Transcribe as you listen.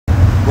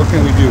What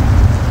can we do?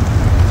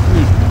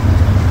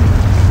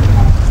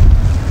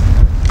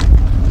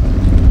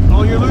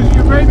 Oh, you're losing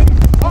your gravy?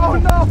 Oh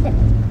no!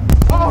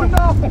 Oh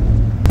no!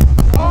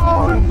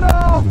 Oh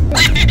no!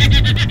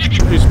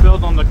 You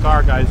spilled on the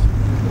car, guys.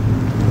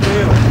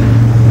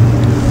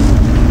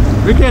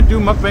 We can't do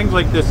mukbangs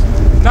like this.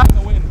 Not in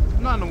the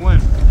wind. Not in the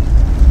wind.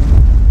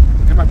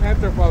 And my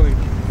pants are falling.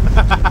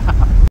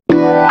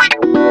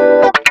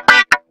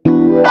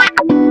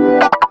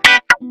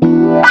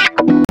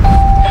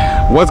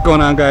 What's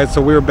going on, guys? So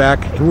we're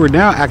back. We're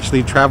now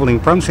actually traveling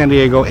from San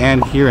Diego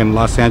and here in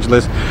Los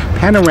Angeles,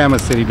 Panorama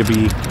City to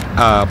be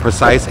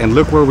precise. And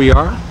look where we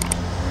are.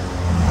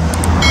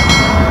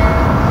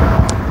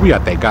 We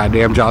at that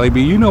goddamn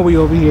Jollibee. You know we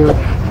over here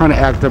trying to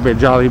act up at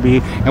Jollibee.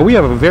 And we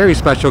have a very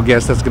special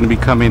guest that's going to be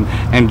coming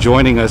and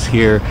joining us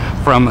here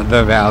from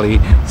the Valley.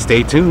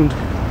 Stay tuned.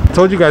 I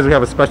told you guys we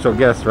have a special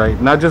guest, right?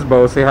 Not just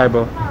Bo. Say hi,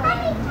 Bo.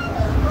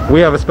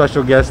 We have a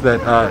special guest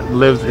that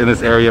lives in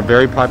this area,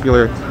 very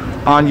popular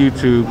on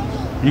YouTube.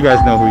 You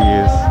guys know who he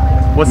is.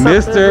 What's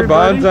Mr. up,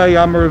 Bonsai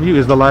Yama Review.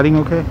 Is the lighting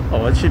okay?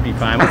 Oh, it should be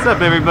fine. What's up,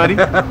 everybody?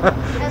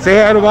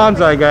 Say hi to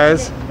Bonsai,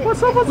 guys.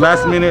 What's up? What's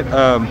Last up? minute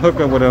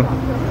hookup with him.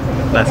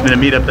 Last minute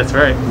meetup. That's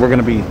right. We're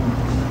gonna be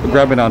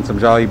grubbing on some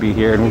Jollibee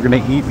here, and we're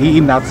gonna eat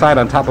eating outside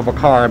on top of a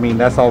car. I mean,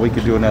 that's all we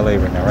could do in LA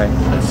right now, right?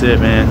 That's it,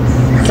 man.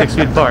 6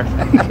 feet apart.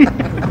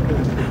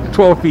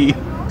 12 feet.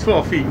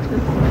 12 feet.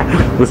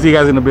 We'll see you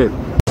guys in a bit.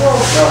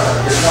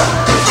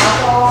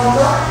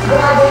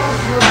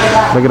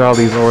 Look at all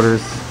these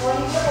orders.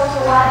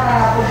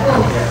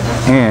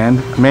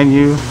 And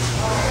menu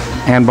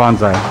and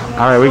bonsai.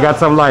 All right, we got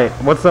some light.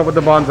 What's up with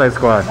the bonsai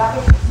squad?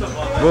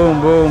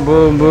 Boom, boom,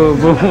 boom, boom,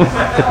 boom.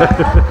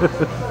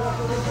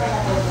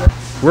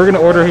 We're gonna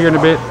order here in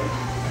a bit,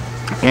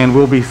 and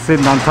we'll be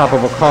sitting on top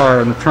of a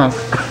car in the trunk,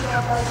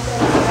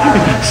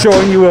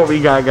 showing you what we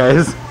got,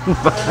 guys.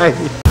 Bye.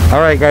 All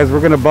right, guys, we're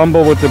gonna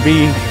bumble with the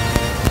B.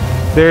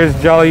 There's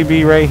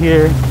Jollibee right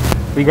here.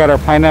 We got our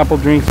pineapple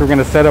drinks. We're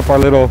gonna set up our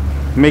little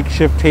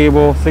makeshift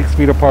table 6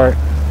 feet apart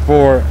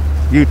for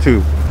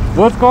YouTube.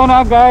 What's going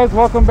on, guys?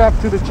 Welcome back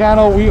to the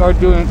channel. We are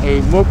doing a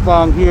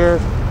mukbang here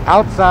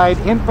outside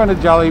in front of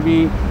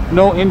Jollibee.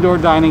 No indoor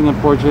dining,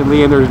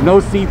 unfortunately, and there's no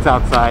seats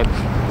outside.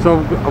 So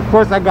of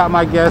course I got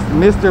my guest,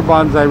 Mr.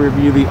 Bonsai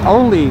Review,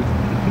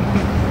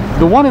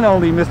 the one and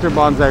only Mr.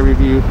 Bonsai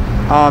Review.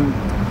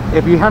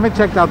 If you haven't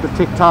checked out the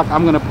TikTok,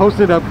 I'm gonna post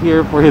it up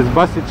here for his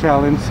busted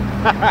challenge.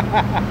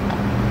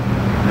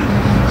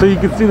 So you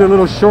can see the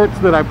little shorts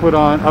that I put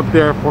on up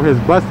there for his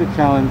busted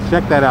challenge.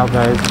 Check that out,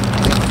 guys.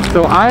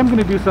 So I'm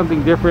gonna do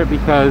something different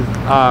because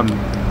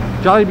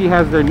Jollibee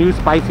has their new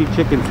spicy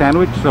chicken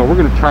sandwich, so we're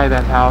gonna try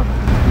that out.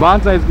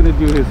 Bonsai is gonna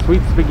do his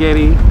sweet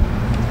spaghetti.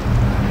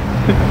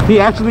 He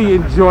actually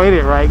enjoyed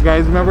it, right,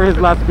 guys? Remember his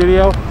last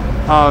video?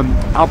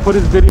 I'll put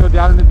his video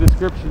down in the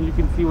description. You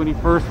can see when he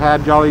first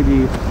had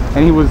Jollibee,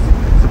 and he was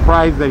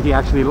surprised that he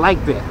actually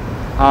liked it.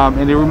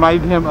 And it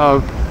reminded him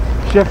of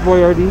Chef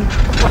Boyardee.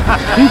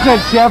 He said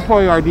Chef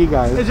Boyardee,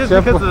 guys. It's just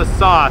Chef because of the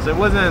sauce. It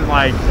wasn't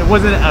like,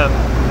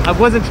 I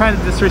wasn't trying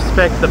to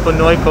disrespect the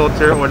Pinoy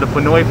culture or the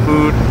Pinoy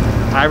food.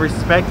 I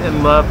respect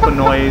and love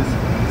Pinoys,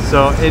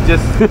 so it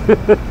just...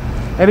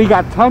 And he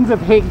got tons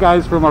of hate,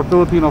 guys, from our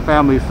Filipino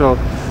family, so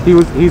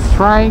he's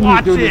trying,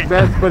 he's doing his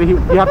best, but you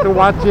have to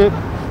watch it.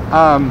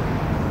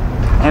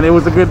 And it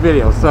was a good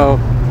video, so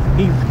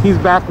he's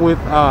back with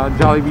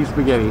Jollibee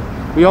spaghetti.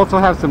 We also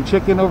have some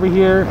chicken over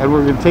here, and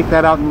we're gonna take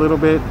that out in a little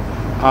bit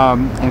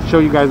and show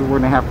you guys what we're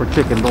gonna have for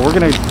chicken. But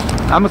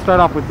I'm gonna start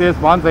off with this.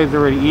 Bonsai's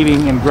already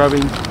eating and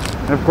grubbing,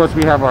 and of course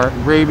we have our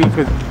gravy,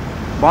 because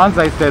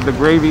Bonsai said the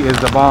gravy is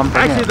the bomb for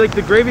him. Actually, like,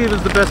 the gravy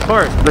was the best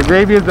part. The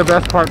gravy is the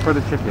best part for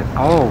the chicken.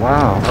 Oh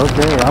wow,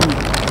 okay,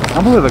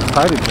 I'm a little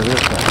excited for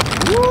this guy.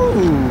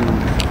 Woo!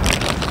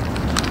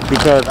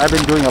 Because I've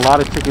been doing a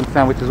lot of chicken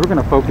sandwiches. We're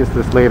gonna focus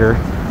this later.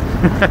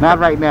 Not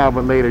right now,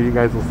 but later you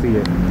guys will see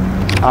it.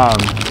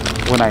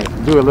 When I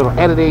do a little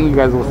editing, you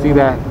guys will see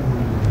that.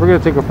 We're gonna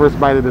take a first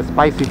bite of the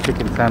spicy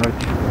chicken sandwich.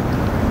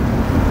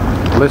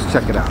 Let's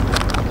check it out.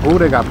 Oh,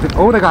 they got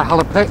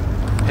jalapeno.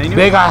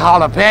 They got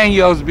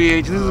jalapenos,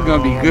 bitch. This is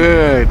gonna be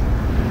good.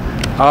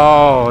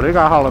 Oh, they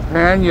got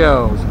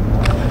jalapenos.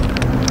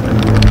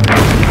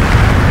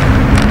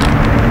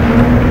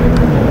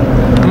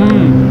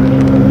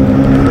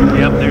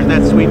 Yep, there's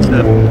that sweet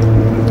stuff.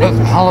 That's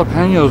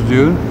jalapenos,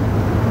 dude.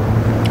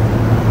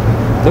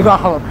 They got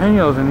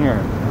jalapenos in here.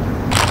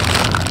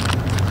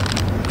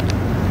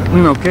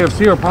 You know,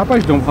 KFC or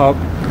Popeyes don't have.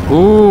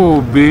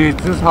 Ooh, bitch,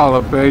 this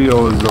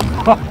jalapeno is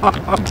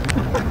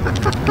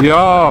a...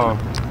 Yo.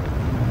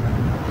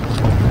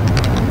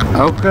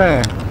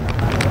 Okay.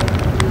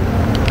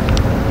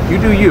 You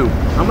do you.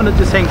 I'm gonna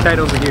just hang tight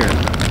over here.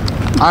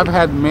 I've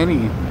had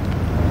many,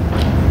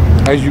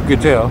 as you could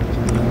tell,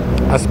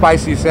 a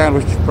spicy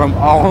sandwich from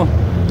all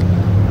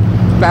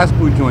fast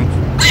food joints.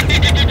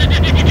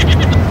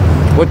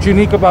 What's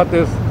unique about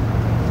this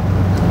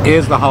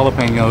is the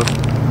jalapenos.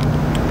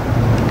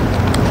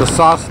 The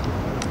sauce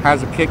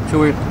has a kick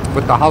to it,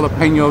 but the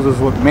jalapenos is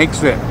what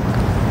makes it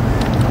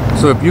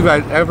So if you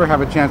guys ever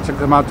have a chance to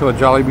come out to a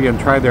Jollibee and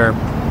try their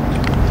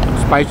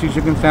spicy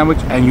chicken sandwich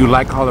and you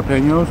like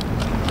jalapenos,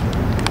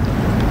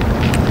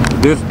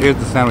 this is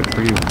the sandwich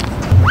for you.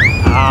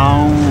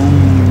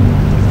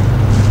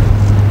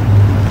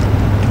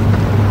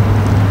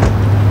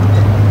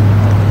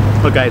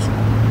 Look guys,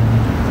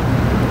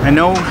 I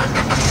know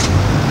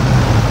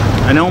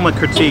I'm a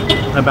critique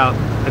about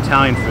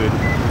Italian food.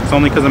 It's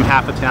only because I'm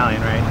half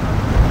Italian, right?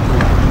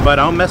 But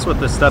I'll mess with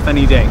this stuff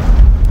any day.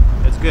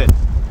 It's good.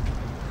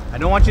 I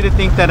don't want you to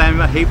think that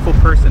I'm a hateful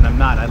person. I'm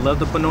not. I love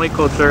the Pinoy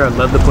culture. I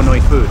love the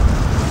Pinoy food.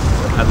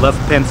 I love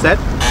pancit.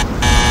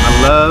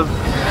 I love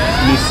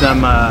me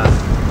some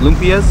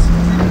lumpias.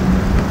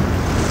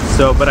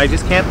 So, but I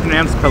just can't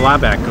pronounce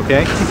palabak,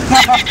 okay?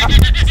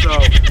 So,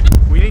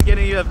 we didn't get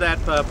any of that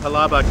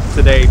palabak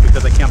today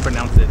because I can't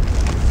pronounce it.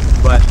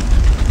 But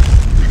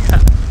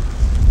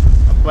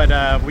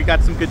we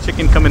got some good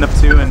chicken coming up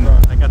too, and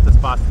I got this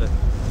pasta.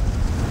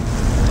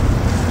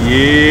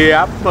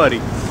 Yeah, buddy.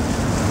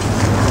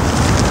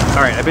 All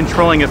right, I've been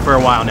trolling it for a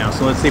while now,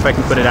 so let's see if I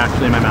can put it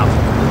actually in my mouth.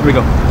 Here we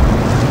go.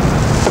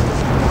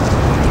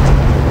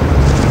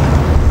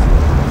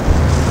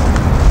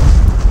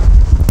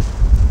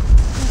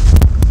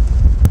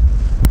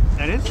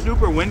 And it's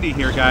super windy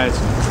here, guys.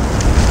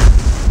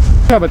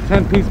 We have a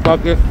 10-piece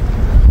bucket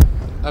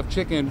of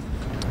chicken,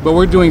 but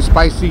we're doing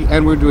spicy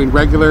and we're doing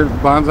regular.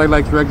 Bonsai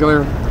likes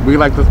regular, we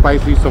like the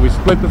spicy, so we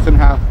split this in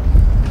half.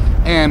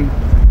 And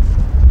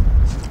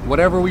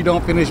whatever we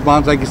don't finish,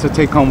 Bonsai gets to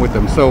take home with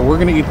them. So we're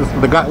gonna eat this.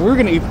 We're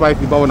gonna eat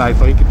spicy, Bo and I,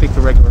 so he can take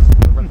the regular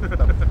stuff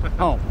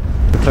home.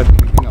 Touch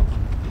anything else.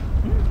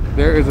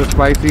 There is a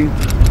spicy.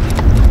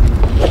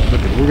 Look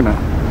at,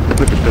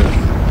 look at this.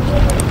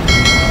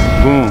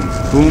 Boom,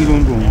 boom,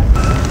 boom, boom.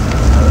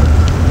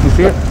 You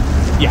see it?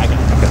 Yeah, I got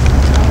it. Okay.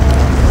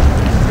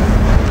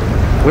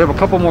 We have a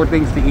couple more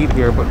things to eat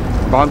here, but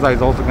Bonsai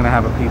is also gonna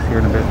have a piece here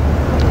in a bit.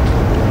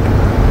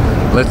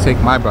 Let's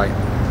take my bite.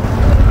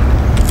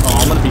 Oh,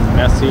 I'm gonna be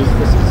messy.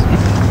 This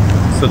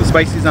is so the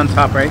spicy's on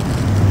top, right?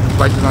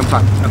 Spicy's on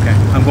top. Okay,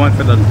 I'm going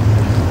for the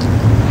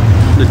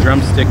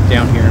drumstick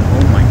down here.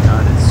 Oh my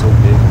god, it's so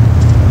big.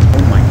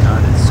 Oh my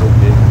god, it's so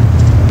big.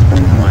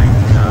 Oh my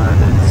god,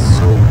 it's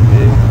so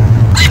big.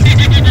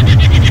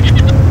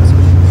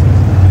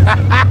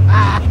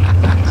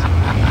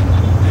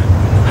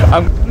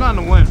 I'm not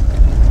in the wind.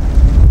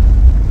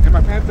 And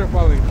my pants are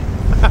falling.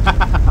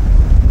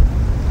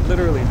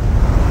 Literally.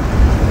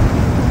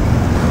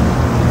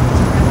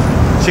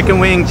 Chicken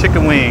wing,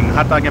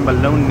 hot dog and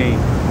bologna.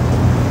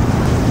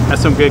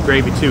 That's some good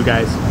gravy too,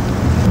 guys.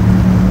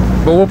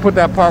 But we'll put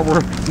that part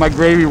where my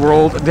gravy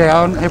rolled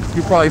down. If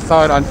you probably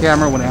saw it on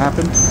camera when it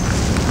happened.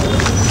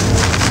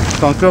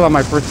 So I'm still on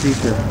my first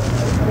piece here.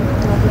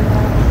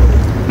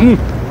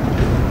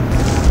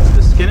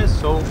 The skin is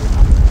so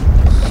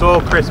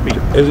crispy.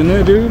 Isn't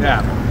it, dude?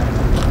 Yeah.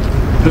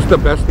 This is the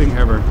best thing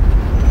ever.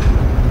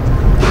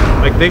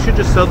 Like they should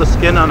just sell the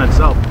skin on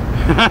itself.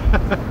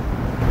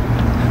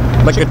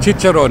 Like a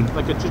chicharron.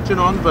 Like a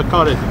chicharron, but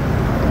call it.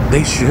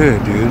 They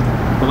should, dude.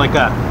 But like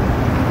a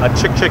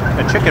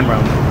chicken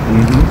round.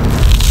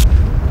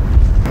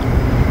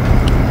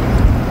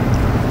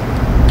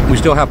 We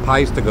still have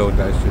pies to go,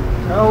 guys. Too.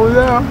 Oh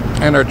yeah.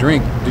 And our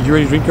drink. Did you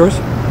already drink yours?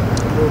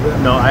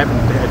 No, I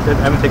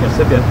haven't taken a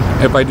sip yet.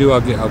 If I do,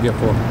 I'll get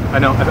full. I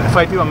know. If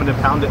I do, I'm gonna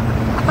pound it.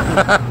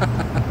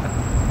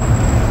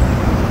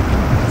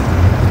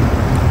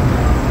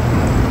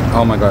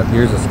 Oh my god,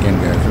 here's the skin,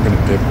 guys. We're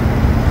gonna dip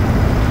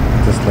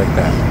just like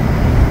that.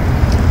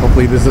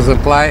 Hopefully this doesn't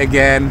fly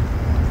again.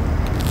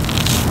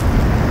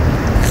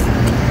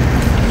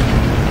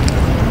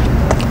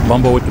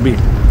 Bumble with the beef.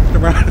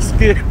 Around the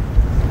skin.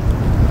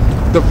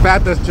 The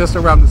fat that's just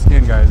around the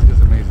skin, guys, is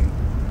just amazing.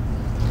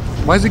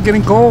 Why is it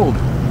getting cold?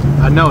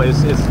 No,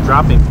 it's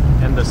dropping,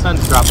 and the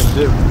sun's dropping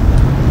too.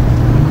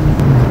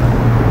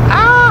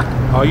 Ah!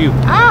 Oh, you.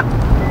 Ah!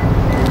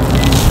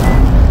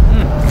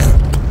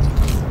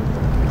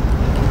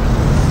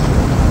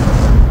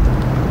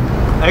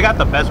 They got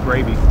the best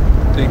gravy.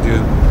 They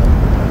do.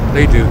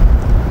 They do.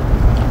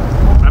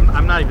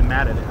 I'm not even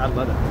mad at it. I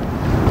love it.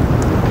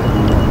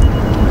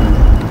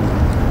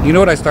 You know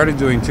what I started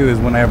doing too is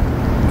when I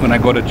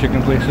go to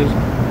chicken places,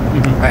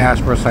 I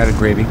ask for a side of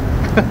gravy.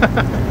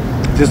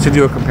 Just to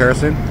do a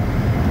comparison.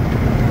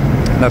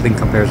 Nothing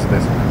compares to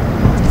this.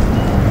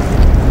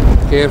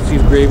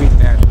 KFC's gravy,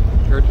 nasty.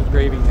 Church's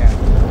gravy,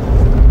 nasty.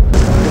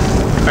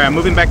 Alright, I'm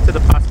moving back to the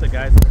pasta,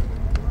 guys.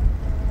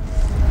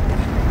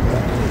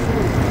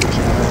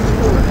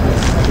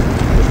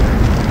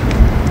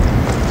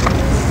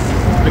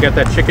 We got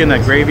that chicken,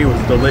 that gravy was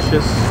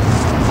delicious.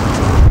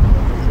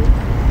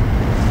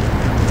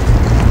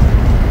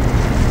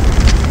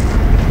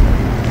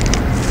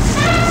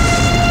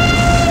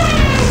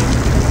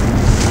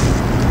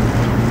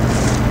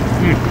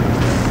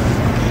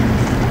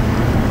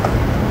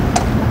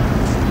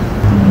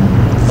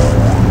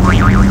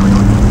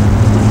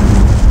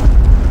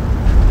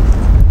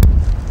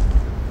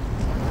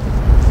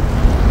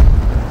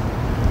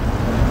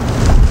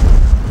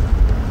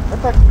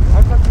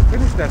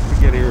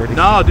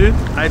 No, No, dude.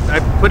 I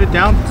put it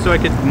down so I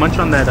could munch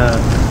on that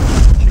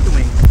chicken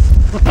wing.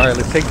 All right,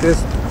 let's take this,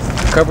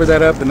 cover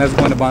that up, and let's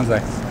go into bonsai.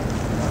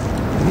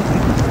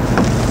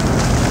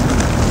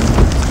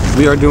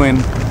 We are doing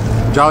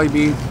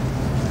Jollibee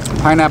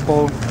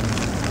pineapple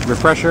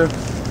refresher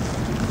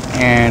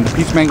and the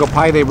peach mango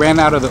pie. They ran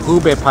out of the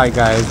ube pie,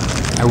 guys.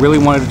 I really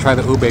wanted to try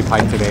the ube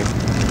pie today.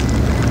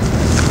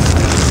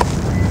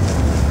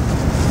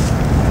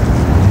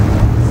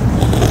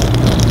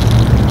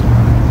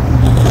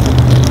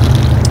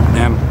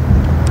 And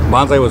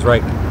bonsai was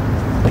right.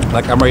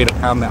 Like, I'm ready to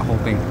pound that whole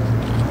thing.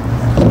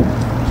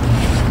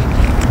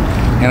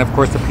 And of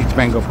course the peach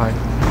mango pie.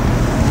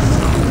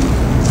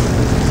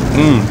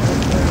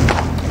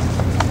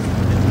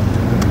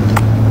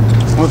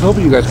 I was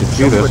hoping you guys could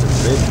see this.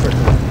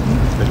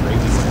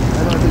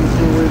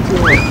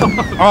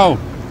 Oh,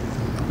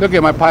 look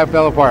at my pie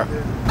fell apart.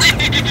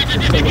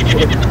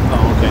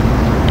 Oh, okay.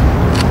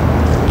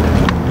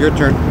 Your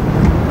turn.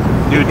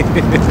 Dude,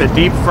 it's a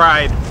deep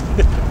fried.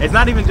 It's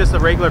not even just a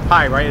regular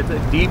pie, right? It's a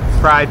deep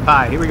fried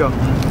pie. Here we go.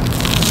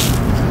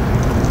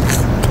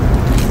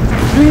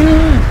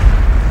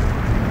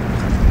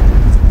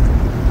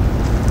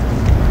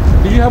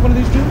 Did you have one of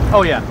these too?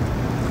 Oh yeah,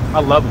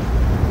 I love them.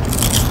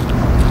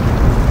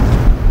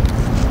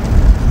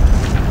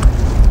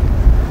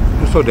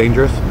 It's so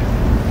dangerous.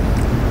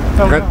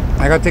 Oh,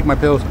 I gotta take my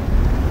pills.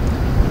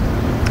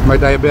 My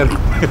diabetic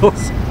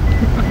pills.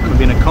 I'm gonna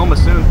be in a coma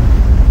soon.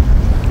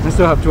 I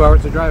still have 2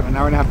 hours to drive, an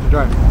hour and a half to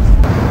drive.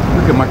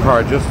 Look at my car.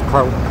 I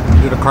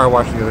did a car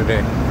wash the other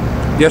day.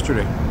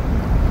 Yesterday.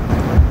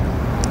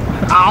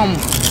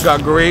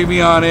 Got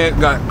gravy on it,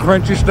 got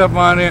crunchy stuff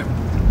on it.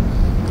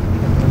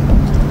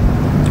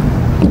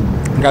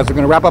 Guys, we're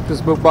gonna wrap up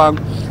this mukbang.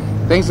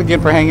 Thanks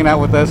again for hanging out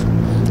with us.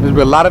 There's been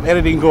a lot of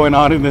editing going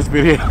on in this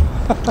video.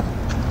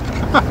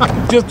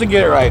 Just to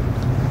get it right.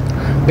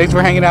 Thanks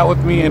for hanging out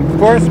with me, and of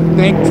course,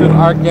 thanks to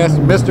our guest,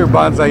 Mr.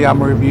 Bonsai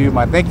Yama Review.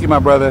 Thank you, my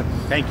brother.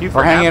 Thank you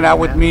for hanging out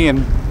with me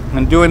and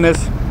doing this.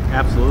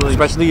 Absolutely.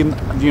 Especially in,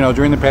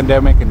 during the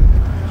pandemic, and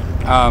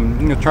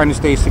trying to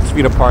stay 6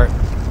 feet apart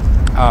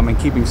and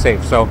keeping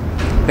safe. So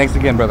thanks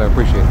again, brother. I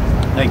appreciate it.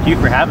 Thank you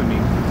for having me.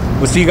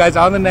 We'll see you guys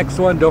on the next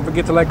one. Don't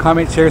forget to like,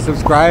 comment, share,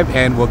 subscribe,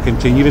 and we'll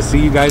continue to see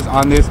you guys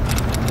on this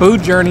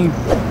food journey.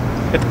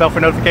 Hit the bell for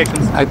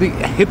notifications. I think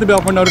hit the bell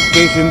for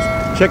notifications.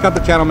 Check out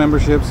the channel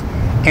memberships.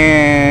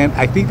 And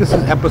I think this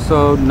is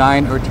episode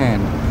 9 or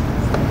 10.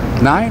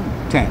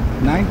 9?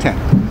 10. 9,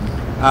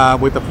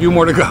 10. With a few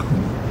more to go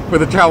for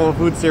the Travel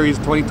Food Series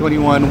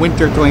 2021,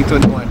 Winter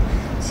 2021.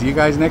 See you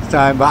guys next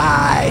time.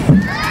 Bye.